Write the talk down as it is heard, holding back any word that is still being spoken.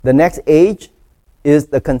The next age is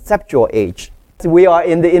the conceptual age. We are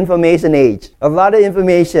in the information age. A lot of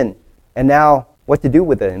information. And now, what to do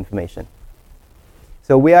with the information?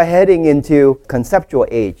 So we are heading into conceptual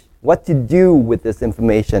age. What to do with this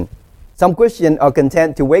information? Some Christians are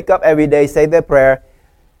content to wake up every day, say their prayer,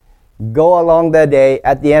 go along their day,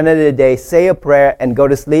 at the end of the day, say a prayer, and go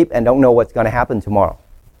to sleep and don't know what's going to happen tomorrow.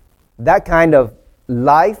 That kind of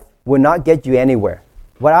life will not get you anywhere.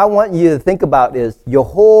 What I want you to think about is your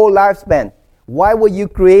whole lifespan. Why were you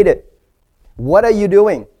created? What are you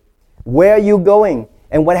doing? Where are you going?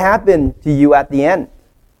 And what happened to you at the end?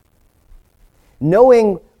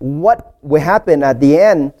 Knowing what will happen at the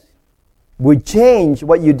end would change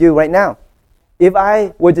what you do right now. If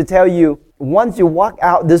I were to tell you, once you walk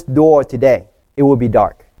out this door today, it will be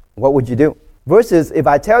dark, what would you do? Versus if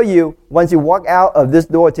I tell you, once you walk out of this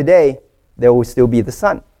door today, there will still be the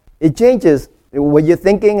sun. It changes what you're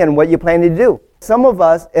thinking and what you're planning to do. Some of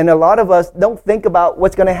us, and a lot of us, don't think about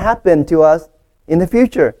what's going to happen to us in the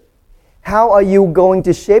future. How are you going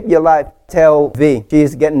to shape your life? Tell V,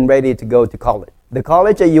 she's getting ready to go to college. The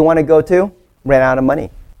college that you want to go to ran out of money.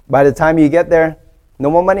 By the time you get there, no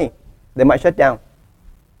more money. They might shut down.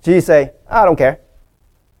 She say, I don't care.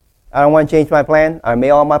 I don't want to change my plan. I made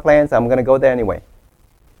all my plans. I'm going to go there anyway.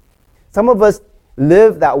 Some of us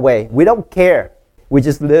live that way. We don't care. We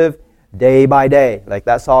just live day by day, like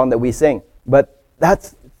that song that we sing. But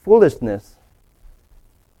that's foolishness.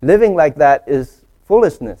 Living like that is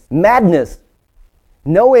foolishness, madness.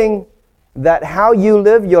 Knowing that how you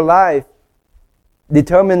live your life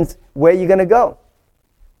determines where you're going to go.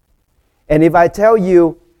 And if I tell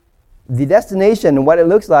you the destination and what it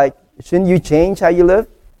looks like, shouldn't you change how you live?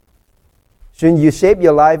 Shouldn't you shape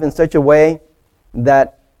your life in such a way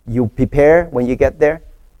that you prepare when you get there?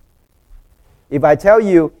 If I tell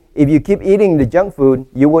you, if you keep eating the junk food,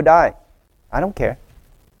 you will die. I don't care.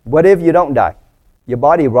 What if you don't die? Your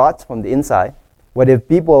body rots from the inside. What if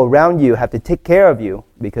people around you have to take care of you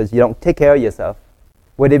because you don't take care of yourself?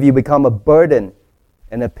 What if you become a burden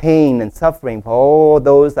and a pain and suffering for all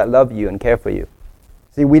those that love you and care for you?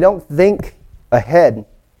 See, we don't think ahead,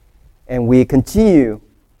 and we continue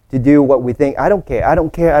to do what we think. I don't care, I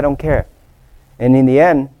don't care, I don't care. And in the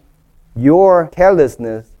end, your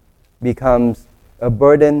carelessness becomes a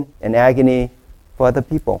burden and agony for other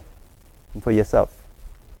people and for yourself.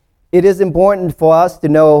 It is important for us to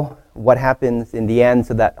know what happens in the end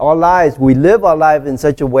so that our lives, we live our life in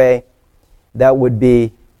such a way that would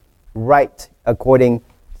be right according.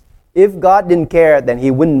 If God didn't care, then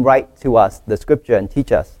He wouldn't write to us the scripture and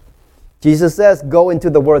teach us. Jesus says, go into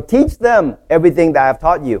the world, teach them everything that I've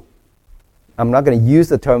taught you. I'm not going to use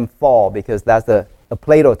the term fall because that's a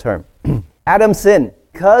Plato term. Adam sinned.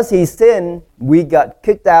 Because he sinned, we got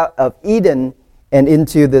kicked out of Eden and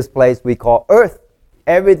into this place we call earth.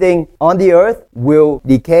 Everything on the earth will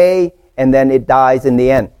decay and then it dies in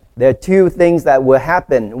the end. There are two things that will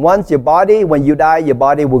happen. Once your body, when you die, your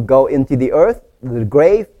body will go into the earth, the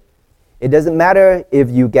grave. It doesn't matter if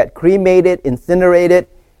you get cremated, incinerated,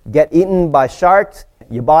 get eaten by sharks,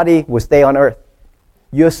 your body will stay on earth.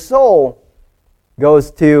 Your soul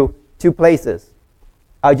goes to two places.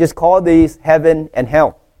 I'll just call these heaven and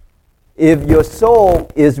hell. If your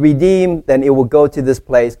soul is redeemed, then it will go to this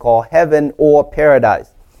place called heaven or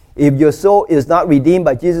paradise. If your soul is not redeemed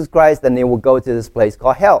by Jesus Christ, then it will go to this place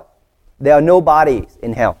called hell. There are no bodies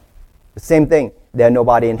in hell. The same thing, there are no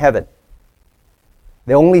body in heaven.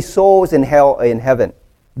 The only souls in hell are in heaven.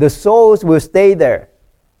 The souls will stay there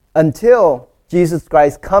until Jesus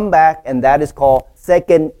Christ come back, and that is called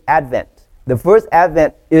second advent. The first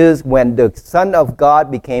advent is when the Son of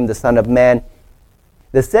God became the Son of Man.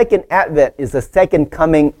 The second advent is the second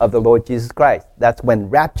coming of the Lord Jesus Christ. That's when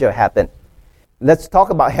rapture happened. Let's talk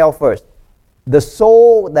about hell first. The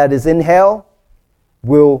soul that is in hell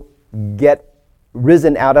will get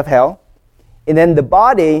risen out of hell. And then the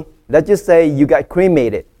body, let's just say you got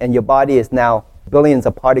cremated and your body is now billions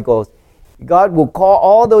of particles. God will call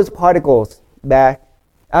all those particles back.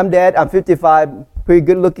 I'm dead, I'm 55, pretty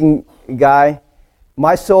good looking guy.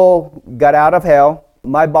 My soul got out of hell.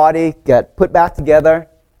 My body got put back together.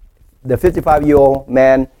 The 55-year-old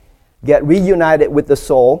man get reunited with the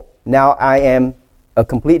soul. Now I am a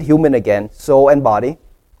complete human again, soul and body.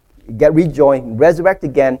 Get rejoined, resurrect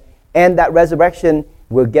again, and that resurrection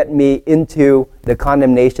will get me into the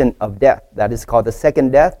condemnation of death. That is called the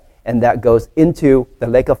second death, and that goes into the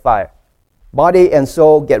lake of fire. Body and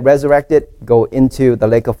soul get resurrected, go into the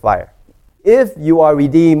lake of fire. If you are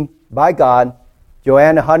redeemed by God,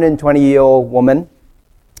 Joanne, a 120-year-old woman,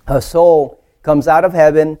 her soul comes out of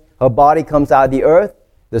heaven, her body comes out of the earth,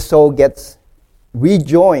 the soul gets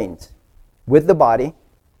rejoined with the body,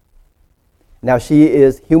 Now she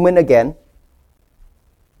is human again.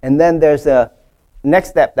 And then there's a next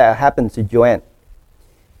step that happens to Joanne.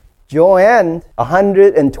 Joanne,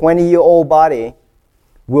 120-year-old body,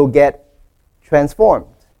 will get transformed.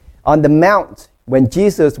 On the mount, when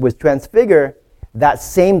Jesus was transfigured, that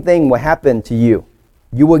same thing will happen to you.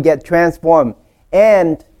 You will get transformed.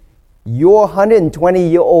 And your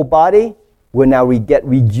 120-year-old body will now get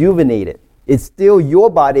rejuvenated. It's still your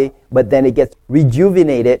body, but then it gets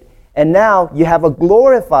rejuvenated. And now you have a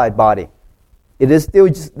glorified body. It is still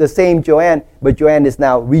just the same Joanne, but Joanne is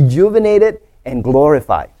now rejuvenated and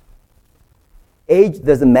glorified. Age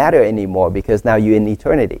doesn't matter anymore because now you're in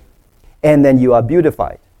eternity. And then you are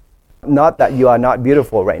beautified. Not that you are not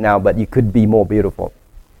beautiful right now, but you could be more beautiful.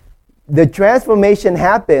 The transformation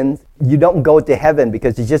happens, you don't go to heaven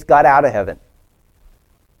because you just got out of heaven.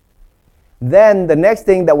 Then the next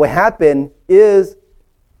thing that will happen is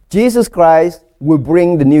Jesus Christ will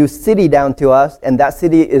bring the new city down to us, and that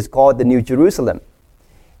city is called the New Jerusalem.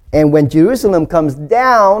 And when Jerusalem comes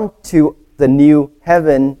down to the new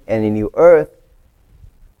heaven and the new earth,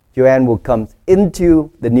 Joanne will come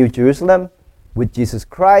into the New Jerusalem with Jesus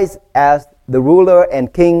Christ as the ruler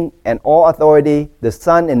and king and all authority. The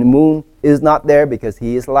sun and the moon is not there because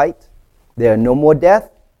he is light. There are no more death.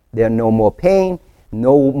 There are no more pain.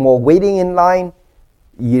 No more waiting in line.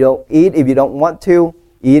 You don't eat if you don't want to.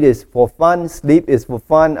 Eat is for fun. Sleep is for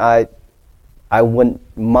fun. I wouldn't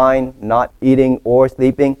mind not eating or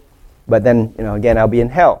sleeping. But then, again, I'll be in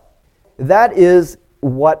hell. That is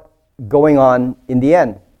what's going on in the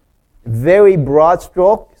end. Very broad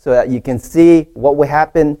stroke so that you can see what will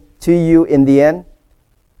happen to you in the end.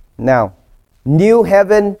 Now, new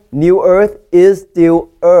heaven, new earth is still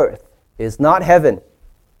earth. It's not heaven.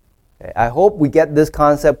 Okay, I hope we get this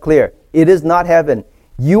concept clear. It is not heaven.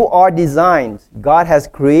 You are designed. God has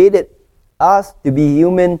created us to be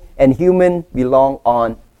human, and human belong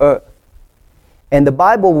on earth. And the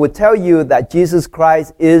Bible will tell you that Jesus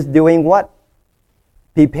Christ is doing what?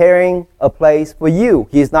 Preparing a place for you.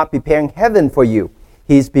 He's not preparing heaven for you.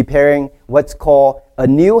 He's preparing what's called a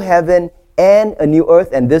new heaven and a new earth.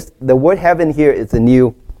 And the word heaven here is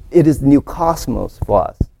it is the new cosmos for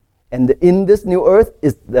us. And in this new earth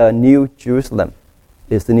is the new Jerusalem.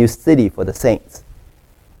 It's the new city for the saints.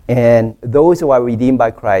 And those who are redeemed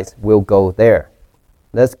by Christ will go there.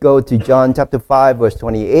 Let's go to John chapter 5, verse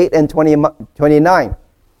 28 and 29.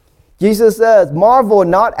 Jesus says, "Marvel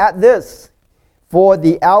not at this, for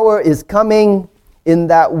the hour is coming in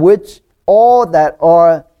that which all that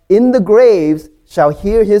are in the graves shall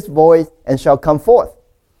hear his voice and shall come forth.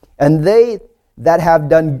 And they that have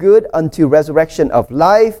done good unto resurrection of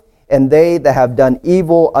life, and they that have done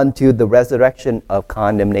evil unto the resurrection of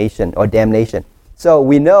condemnation or damnation." So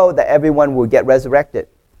we know that everyone will get resurrected.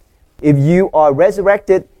 If you are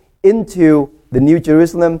resurrected into the New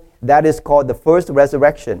Jerusalem, that is called the first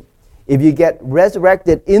resurrection. If you get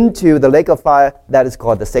resurrected into the lake of fire, that is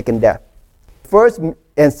called the second death. First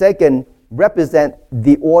and second represent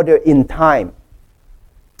the order in time.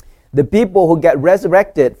 The people who get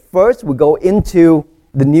resurrected first will go into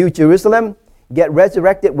the New Jerusalem, get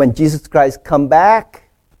resurrected when Jesus Christ come back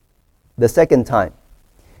the second time.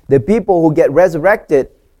 The people who get resurrected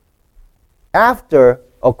after,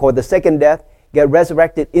 or called the second death, get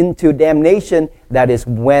resurrected into damnation. That is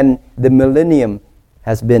when the millennium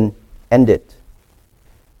has been ended.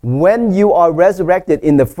 When you are resurrected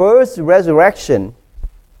in the first resurrection,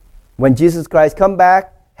 when Jesus Christ come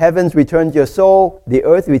back, heavens returns your soul, the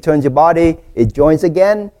earth returns your body, it joins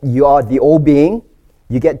again, you are the old being,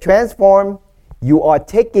 you get transformed, you are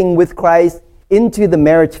taken with Christ into the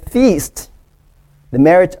marriage feast, the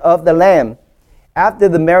marriage of the Lamb. After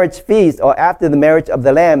the marriage feast or after the marriage of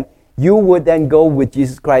the Lamb, you would then go with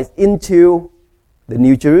Jesus Christ into the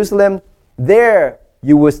New Jerusalem. There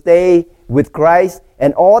you will stay with Christ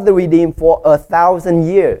and all the redeemed for 1,000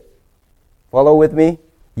 years. Follow with me?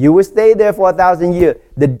 You will stay there for 1,000 years.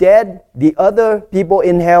 The dead, the other people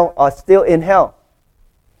in hell are still in hell.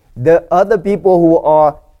 The other people who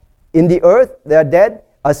are in the earth, they are dead,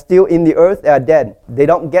 are still in the earth, they are dead. They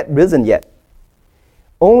don't get risen yet.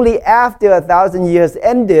 Only after 1,000 years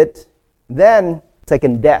ended, then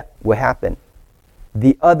second death will happen.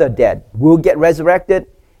 The other dead will get resurrected.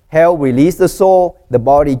 Hell release the soul. The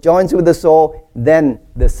body joins with the soul. Then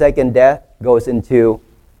the second death goes into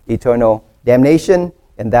eternal damnation,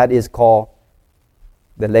 and that is called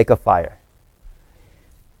the lake of fire.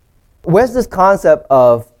 Where's this concept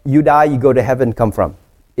of you die, you go to heaven come from?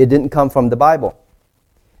 It didn't come from the Bible.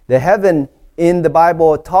 The heaven in the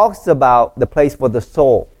Bible talks about the place for the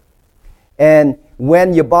soul. And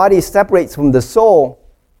when your body separates from the soul,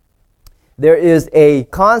 there is a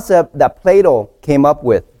concept that Plato came up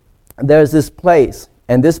with. There's this place,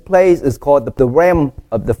 and this place is called the realm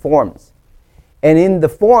of the forms. And in the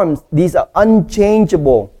forms, these are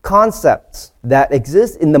unchangeable concepts that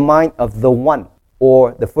exist in the mind of the one,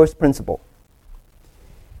 or the first principle.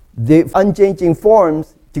 The unchanging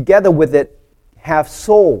forms, together with it, have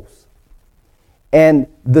souls. And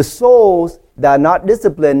the souls that are not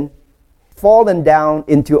disciplined, fallen down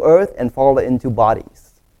into earth and fall into bodies,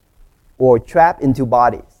 or trapped into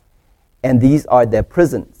bodies. And these are their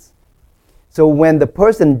prisons. So when the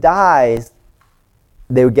person dies,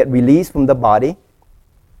 they will get released from the body,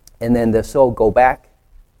 and then the soul go back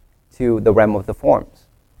to the realm of the forms.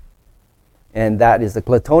 And that is the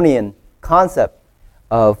Platonian concept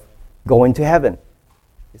of going to heaven.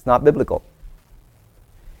 It's not biblical.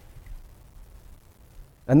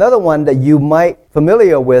 Another one that you might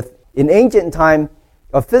familiar with, in ancient time,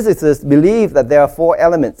 a physicist believed that there are 4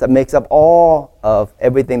 elements that makes up all of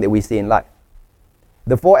everything that we see in life.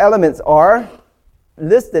 The 4 elements are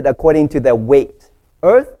listed according to their weight: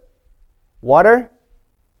 earth, water,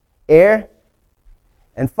 air,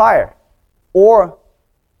 and fire, or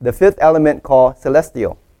the 5th element called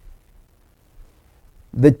celestial.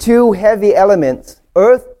 The 2 heavy elements,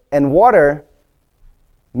 earth and water,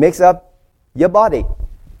 makes up your body.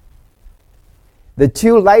 The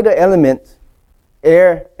 2 lighter elements,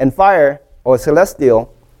 air and fire, or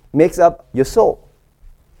celestial, makes up your soul.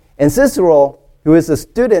 And Cicero, who is a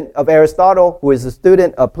student of Aristotle, who is a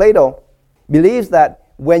student of Plato, believes that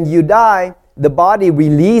when you die, the body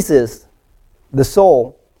releases the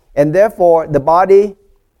soul, and therefore the body,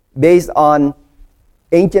 based on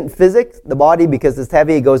ancient physics, the body, because it's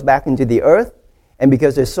heavy, it goes back into the earth, and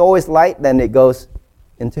because the soul is light, then it goes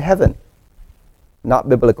into heaven. Not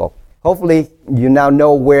biblical. Hopefully you now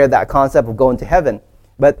know where that concept of going to heaven.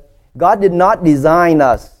 But God did not design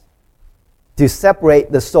us to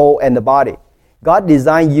separate the soul and the body. God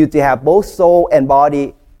designed you to have both soul and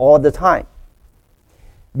body all the time.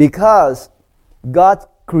 Because God's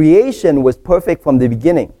creation was perfect from the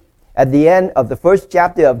beginning. At the end of the first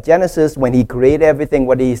chapter of Genesis, when He created everything,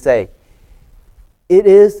 what did He say? It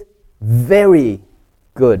is very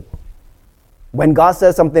good. When God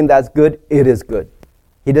says something that's good, it is good.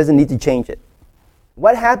 He doesn't need to change it.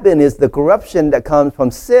 What happened is the corruption that comes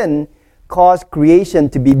from sin caused creation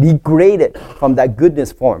to be degraded from that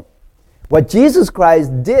goodness form. What Jesus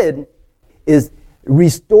Christ did is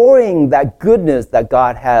restoring that goodness that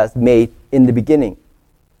God has made in the beginning.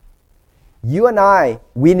 You and I,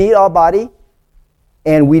 we need our body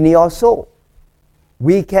and we need our soul.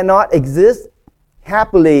 We cannot exist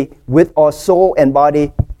happily with our soul and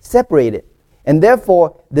body separated. And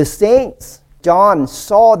therefore, the saints, John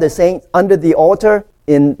saw the saints under the altar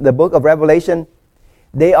in the book of Revelation.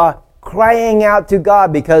 They are crying out to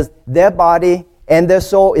God because their body and their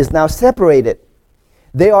soul is now separated.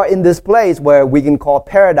 They are in this place where we can call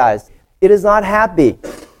paradise. It is not happy.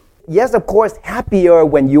 Yes, of course, happier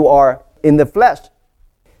when you are in the flesh.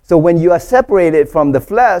 So when you are separated from the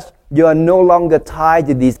flesh, you are no longer tied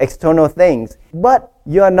to these external things. But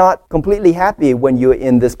you are not completely happy when you're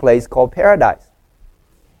in this place called paradise.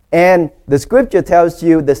 And the scripture tells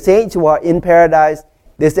you the saints who are in paradise,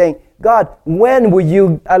 they're saying, God, when will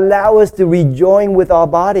you allow us to rejoin with our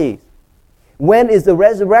bodies? When is the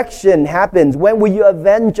resurrection happens? When will you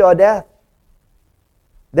avenge our death?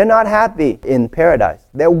 They're not happy in paradise.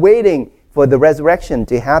 They're waiting for the resurrection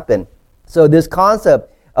to happen. So this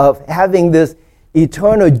concept of having this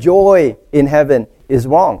eternal joy in heaven is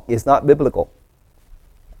wrong. It's not biblical.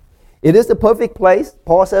 It is the perfect place.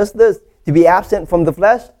 Paul says this, to be absent from the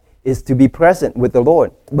flesh is to be present with the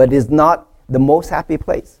Lord, but it's not the most happy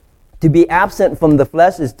place. To be absent from the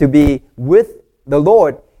flesh is to be with the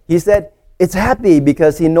Lord. He said it's happy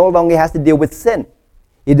because he no longer has to deal with sin.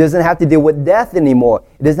 He doesn't have to deal with death anymore.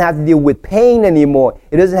 He doesn't have to deal with pain anymore.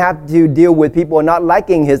 He doesn't have to deal with people not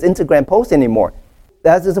liking his Instagram post anymore.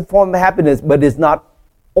 That's just a form of happiness, but it's not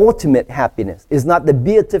ultimate happiness. It's not the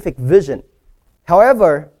beatific vision.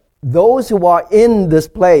 However, those who are in this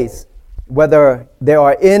place, whether they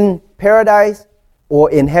are in paradise or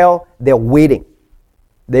in hell, they're waiting.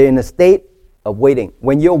 They're in a state of waiting.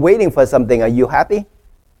 When you're waiting for something, are you happy?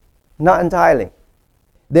 Not entirely.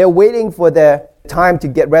 They're waiting for their time to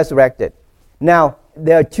get resurrected. Now,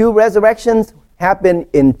 there are 2 resurrections happen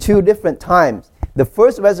in 2 different times. The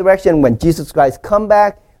first resurrection, when Jesus Christ come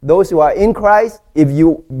back, those who are in Christ, if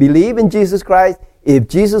you believe in Jesus Christ, if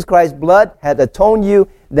Jesus Christ's blood has atoned you,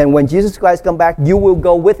 then when Jesus Christ come back, you will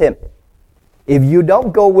go with him. If you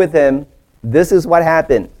don't go with him, this is what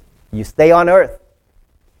happens. You stay on earth.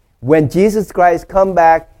 When Jesus Christ come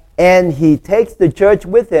back and he takes the church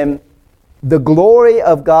with him, the glory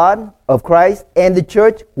of God, of Christ, and the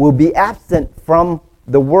church will be absent from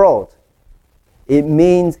the world. It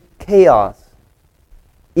means chaos.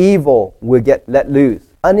 Evil will get let loose.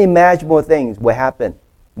 Unimaginable things will happen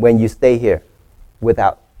when you stay here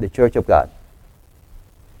without the church of God.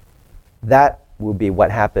 That will be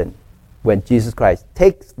what happened when Jesus Christ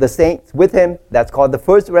takes the saints with him. That's called the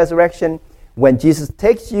first resurrection. When Jesus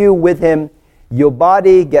takes you with him, your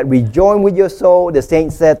body get rejoined with your soul. The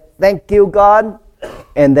saints said, "Thank you, God."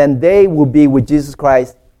 And then they will be with Jesus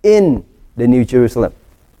Christ in the New Jerusalem.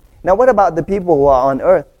 Now, what about the people who are on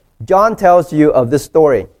earth? John tells you of this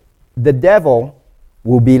story. The devil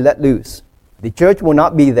will be let loose. The church will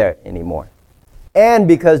not be there anymore. And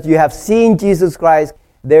because you have seen Jesus Christ,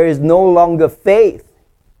 there is no longer faith.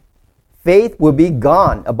 Faith will be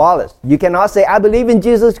gone, abolished. You cannot say, "I believe in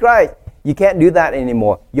Jesus Christ." You can't do that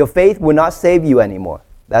anymore. Your faith will not save you anymore.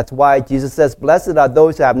 That's why Jesus says, "Blessed are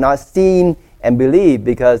those who have not seen and believe,"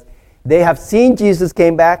 because they have seen Jesus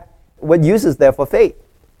came back. What use is there for faith?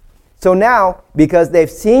 So now, because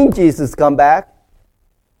they've seen Jesus come back,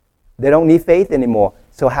 they don't need faith anymore.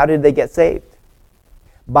 So how did they get saved?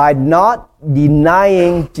 By not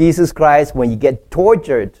denying Jesus Christ when you get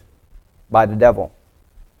tortured by the devil.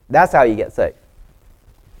 That's how you get saved.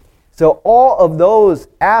 So all of those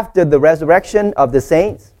after the resurrection of the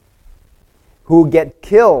saints who get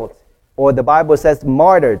killed, or the Bible says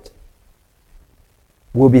martyred,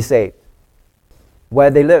 will be saved. Where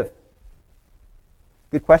they live?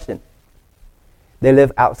 Good question. They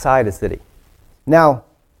live outside the city. Now,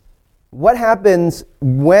 what happens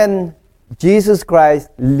when Jesus Christ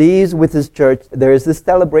leaves with his church? There is this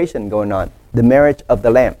celebration going on, the marriage of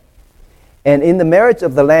the Lamb. And in the marriage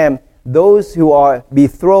of the Lamb, those who are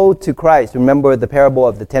betrothed to Christ, remember the parable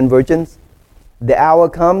of the 10 virgins? The hour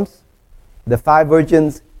comes, the 5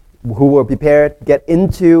 virgins who were prepared get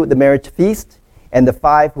into the marriage feast, and the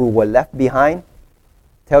 5 who were left behind.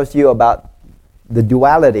 Tells you about the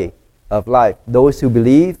duality of life. Those who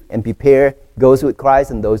believe and prepare goes with Christ,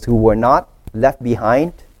 and those who were not left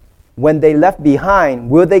behind. When they left behind,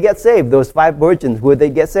 will they get saved? Those 5 virgins, will they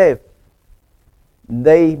get saved?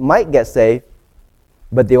 They might get saved,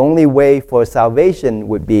 but the only way for salvation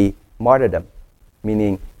would be martyrdom,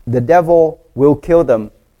 meaning the devil will kill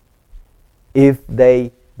them if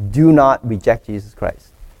they do not reject Jesus Christ.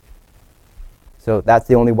 So that's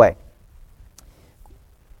the only way.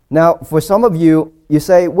 Now, for some of you, you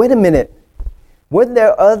say, wait a minute, weren't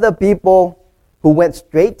there other people who went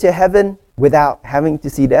straight to heaven without having to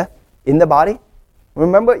see death in the body?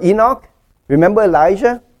 Remember Enoch? Remember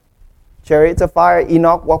Elijah? Chariots of fire,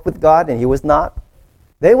 Enoch walked with God and he was not.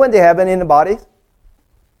 They went to heaven in the bodies.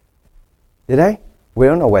 Did they? We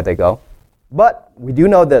don't know where they go. But we do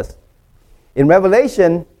know this. In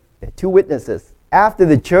Revelation, there are 2 witnesses. After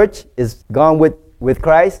the church is gone with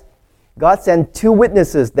Christ, God sent 2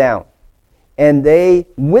 witnesses down. And they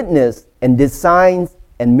witnessed and did signs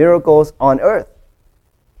and miracles on earth.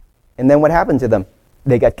 And then what happened to them?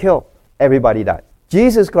 They got killed. Everybody died.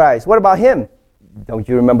 Jesus Christ, what about him? Don't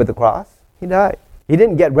you remember the cross? He died. He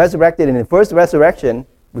didn't get resurrected in the first resurrection,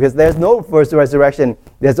 because there's no first resurrection.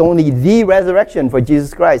 There's only the resurrection for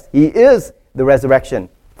Jesus Christ. He is the resurrection.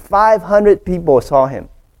 500 people saw him.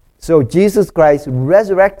 So Jesus Christ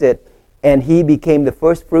resurrected, and he became the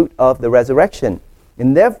first fruit of the resurrection.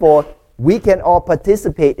 And therefore, we can all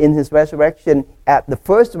participate in his resurrection at the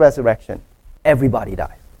first resurrection. Everybody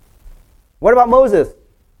dies. What about Moses?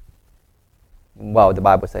 Well, the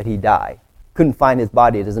Bible said he died. Couldn't find his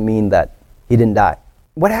body. It doesn't mean that he didn't die.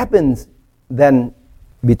 What happens then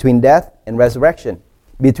between death and resurrection?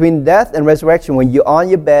 Between death and resurrection, when you're on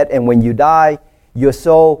your bed and when you die, your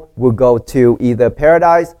soul will go to either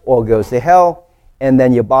paradise or goes to hell, and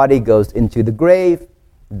then your body goes into the grave.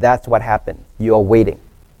 That's what happens. You are waiting.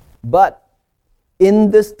 But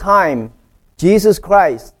in this time, Jesus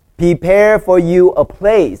Christ prepared for you a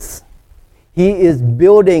place. He is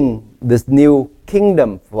building this new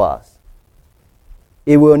kingdom for us.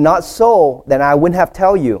 It were not so, then I wouldn't have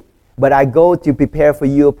tell you. But I go to prepare for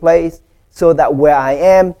you a place, so that where I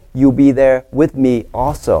am, you'll be there with me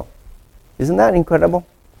also. Isn't that incredible?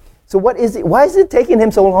 So what is it? Why is it taking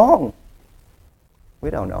him so long? We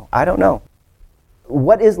don't know. I don't know.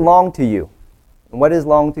 What is long to you? And what is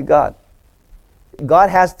long to God? God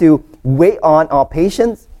has to wait on our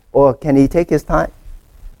patience, or can he take his time?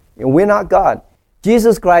 We're not God.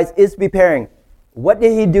 Jesus Christ is preparing. What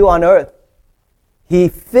did he do on earth? He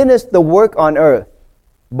finished the work on earth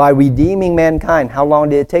by redeeming mankind. How long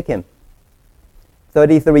did it take him?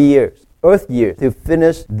 33 years, earth years, to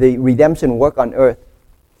finish the redemption work on earth.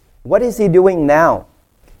 What is he doing now?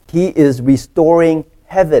 He is restoring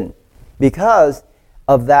heaven. because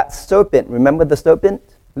of that serpent. Remember the serpent?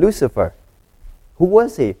 Lucifer. Who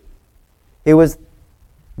was he? He was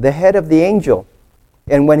the head of the angel.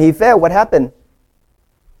 And when he fell, what happened?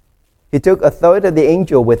 He took a third of the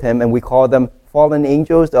angel with him, and we call them fallen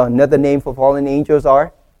angels. Another name for fallen angels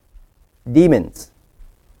are demons.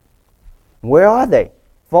 Where are they?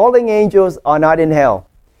 Fallen angels are not in hell.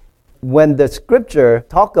 When the scripture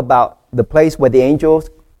talk about the place where the angels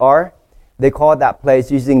are, they call that place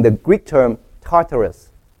using the Greek term Tartarus.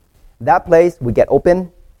 That place would get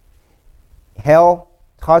open. Hell,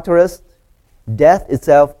 Tartarus, death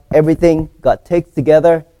itself, everything got taken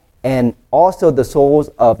together, and also the souls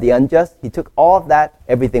of the unjust. He took all of that,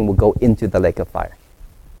 everything will go into the lake of fire.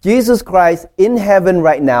 Jesus Christ in heaven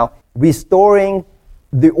right now, restoring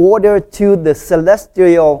the order to the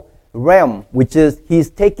celestial realm, which is he's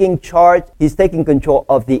taking charge, he's taking control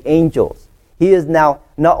of the angels. He is now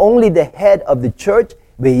not only the head of the church,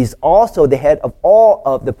 but he's also the head of all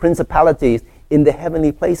of the principalities in the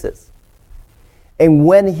heavenly places. And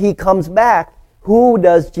when he comes back, who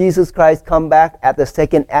does Jesus Christ come back at the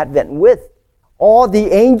second advent with? All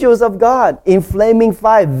the angels of God in flaming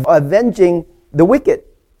fire, avenging the wicked.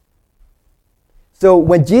 So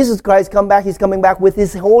when Jesus Christ comes back, he's coming back with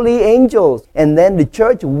his holy angels. And then the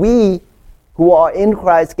church, we who are in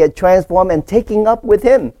Christ, get transformed and taken up with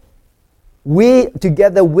him. We,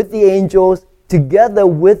 together with the angels, together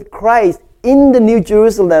with Christ in the New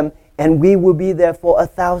Jerusalem, and we will be there for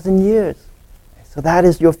 1,000 years. So that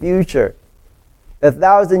is your future.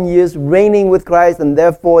 1,000 years reigning with Christ, and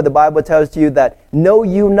therefore the Bible tells you that, know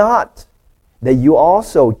you not that you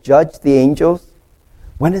also judge the angels?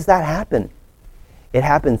 When does that happen? It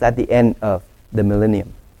happens at the end of the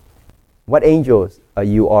millennium. What angels are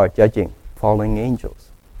you judging? Fallen angels.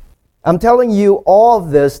 I'm telling you all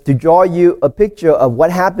of this to draw you a picture of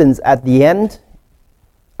what happens at the end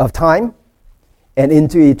of time and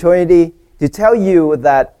into eternity, to tell you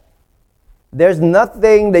that there's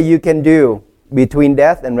nothing that you can do between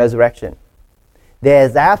death and resurrection.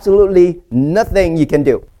 There's absolutely nothing you can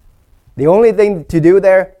do. The only thing to do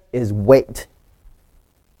there is wait.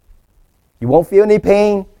 You won't feel any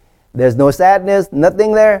pain. There's no sadness,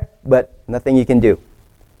 nothing there, but nothing you can do.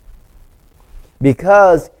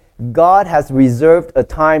 Because God has reserved a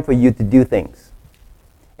time for you to do things.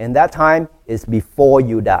 And that time is before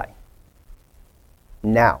you die.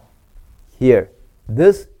 Now, here,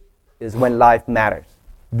 this is when life matters.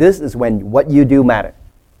 This is when what you do matters.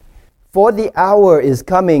 For the hour is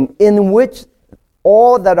coming in which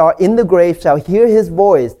all that are in the grave shall hear his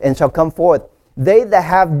voice and shall come forth. They that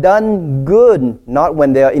have done good, not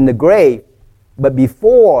when they are in the grave, but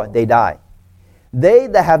before they die. They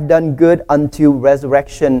that have done good unto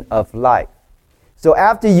resurrection of life. So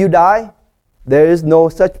after you die, there is no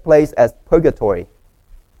such place as purgatory.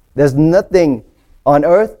 There's nothing on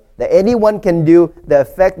earth that anyone can do that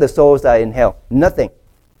affect the souls that are in hell. Nothing.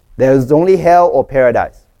 There's only hell or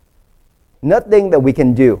paradise. Nothing that we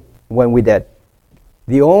can do when we're dead.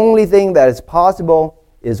 The only thing that is possible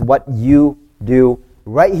is what you do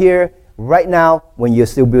right here, right now, when you're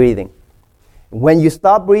still breathing. When you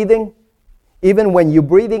stop breathing, even when you're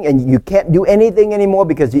breathing and you can't do anything anymore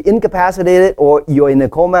because you're incapacitated or you're in a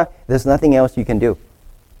coma, there's nothing else you can do.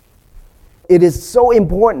 It is so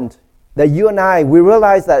important that you and I, we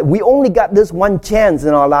realize that we only got this one chance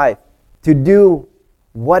in our life to do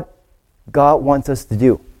what God wants us to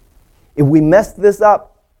do. If we mess this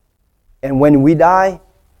up, and when we die,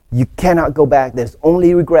 you cannot go back. There's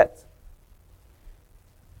only regrets.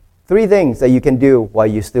 3 things that you can do while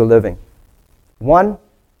you're still living. 1,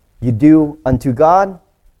 you do unto God.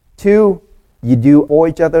 2, you do for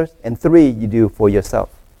each other. And 3, you do for yourself.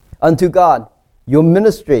 Unto God, your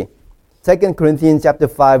ministry. 2 Corinthians chapter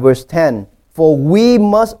 5, verse 10. For we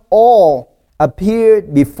must all appear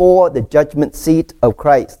before the judgment seat of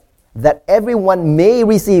Christ, that everyone may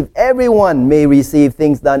receive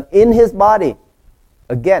things done in his body.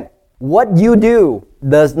 Again, what you do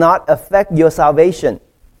does not affect your salvation.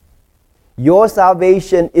 Your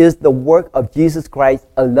salvation is the work of Jesus Christ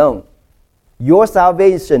alone. Your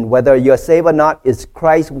salvation, whether you're saved or not, is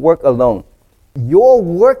Christ's work alone. Your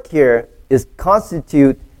work here is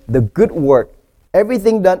constitute the good work.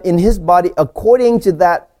 Everything done in his body according to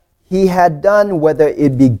that he had done, whether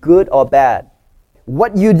it be good or bad.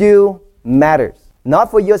 What you do matters. Not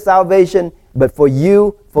for your salvation, but for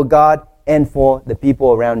you, for God, and for the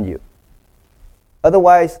people around you.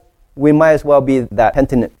 Otherwise, we might as well be that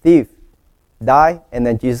penitent thief. Die, and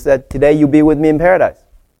then Jesus said, today you'll be with me in paradise.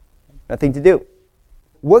 Nothing to do.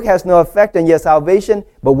 Work has no effect on your salvation,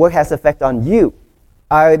 but work has effect on you.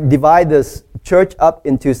 I divide this church up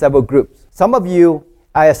into several groups. Some of you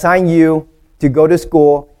I assign you to go to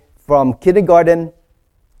school from kindergarten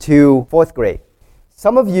to 4th grade.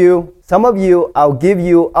 Some of you, I'll give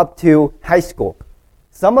you up to high school.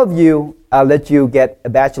 Some of you, I'll let you get a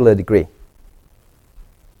bachelor degree.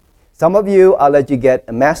 Some of you, I'll let you get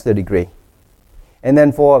a master's degree. And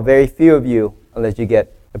then for a very few of you, I'll let you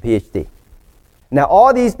get a PhD. Now,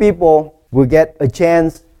 all these people will get a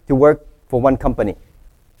chance to work for one company.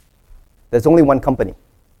 There's only one company.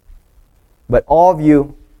 But all of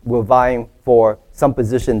you will vying for some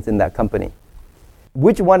positions in that company.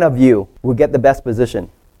 Which one of you will get the best position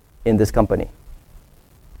in this company?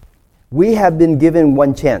 We have been given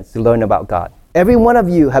one chance to learn about God. Every one of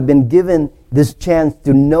you have been given this chance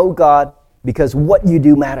to know God because what you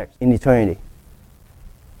do matters in eternity.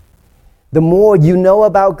 The more you know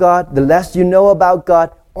about God, the less you know about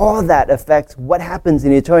God, all that affects what happens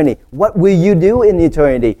in eternity. What will you do in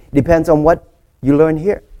eternity depends on what you learn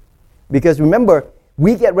here. Because remember,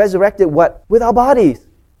 we get resurrected what? With our bodies.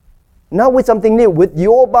 Not with something new. With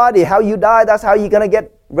your body, how you die, that's how you're going to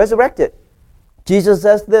get resurrected. Jesus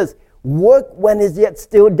says this, work when it's yet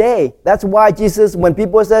still day. That's why Jesus, when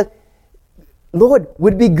people said, Lord,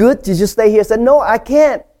 would it be good to just stay here? Said, no, I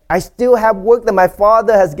can't. I still have work that my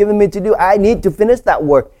Father has given me to do. I need to finish that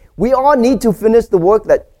work. We all need to finish the work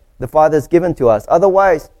that the Father has given to us.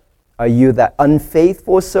 Otherwise, are you that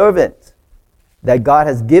unfaithful servant that God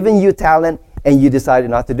has given you talent and you decided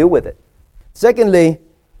not to do with it? Secondly,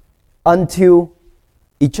 unto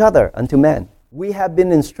each other, unto men. We have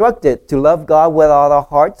been instructed to love God with all our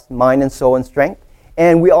hearts, mind, and soul, and strength.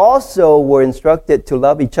 And we also were instructed to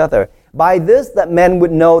love each other. By this, that men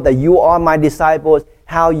would know that you are my disciples,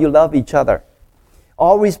 how you love each other.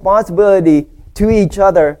 All responsibility to each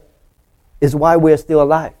other is why we're still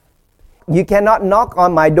alive. You cannot knock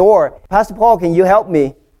on my door. Pastor Paul, can you help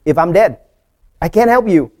me if I'm dead? I can't help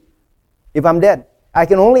you if I'm dead. I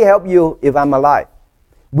can only help you if I'm alive.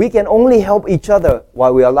 We can only help each other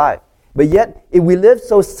while we're alive. But yet, if we live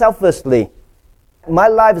so selflessly, my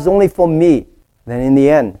life is only for me, then in the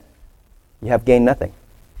end, you have gained nothing.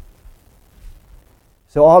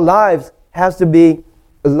 So our lives has to be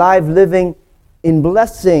alive, living in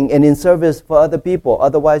blessing and in service for other people.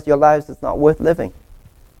 Otherwise, your lives is not worth living.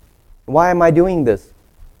 Why am I doing this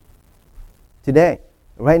today,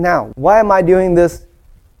 right now? Why am I doing this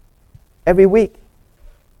every week?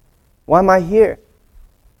 Why am I here?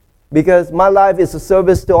 Because my life is a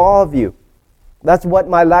service to all of you. That's what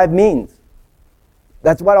my life means.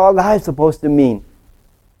 That's what our life is supposed to mean.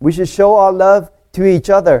 We should show our love to each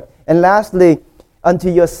other. And lastly, unto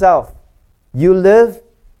yourself. You live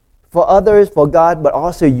for others, for God, but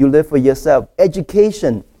also you live for yourself.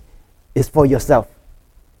 Education is for yourself.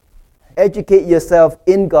 Educate yourself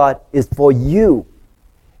in God is for you.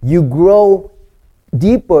 You grow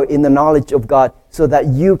deeper in the knowledge of God so that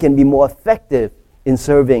you can be more effective in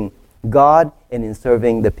serving God and in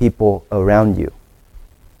serving the people around you.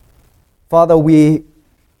 Father, we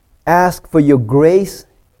ask for your grace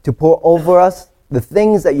to pour over us the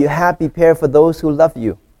things that you have prepared for those who love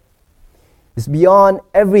you. It's beyond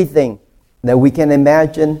everything that we can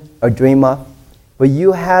imagine or dream of. But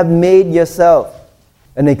you have made yourself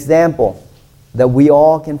an example that we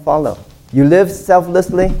all can follow. You lived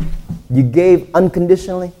selflessly, you gave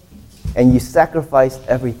unconditionally, and you sacrificed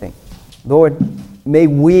everything. Lord, may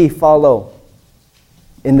we follow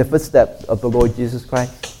in the footsteps of the Lord Jesus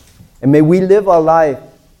Christ. And may we live our life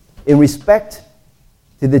in respect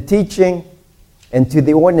to the teaching and to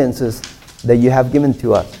the ordinances that you have given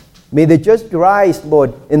to us. May the just Christ,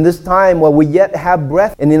 Lord, in this time while we yet have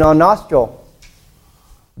breath and in our nostril,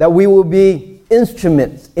 that we will be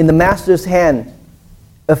instruments in the Master's hand,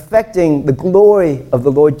 affecting the glory of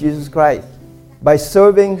the Lord Jesus Christ by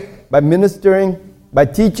serving, by ministering, by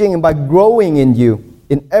teaching, and by growing in you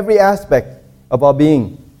in every aspect of our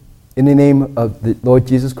being. In the name of the Lord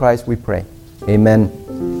Jesus Christ we pray. Amen.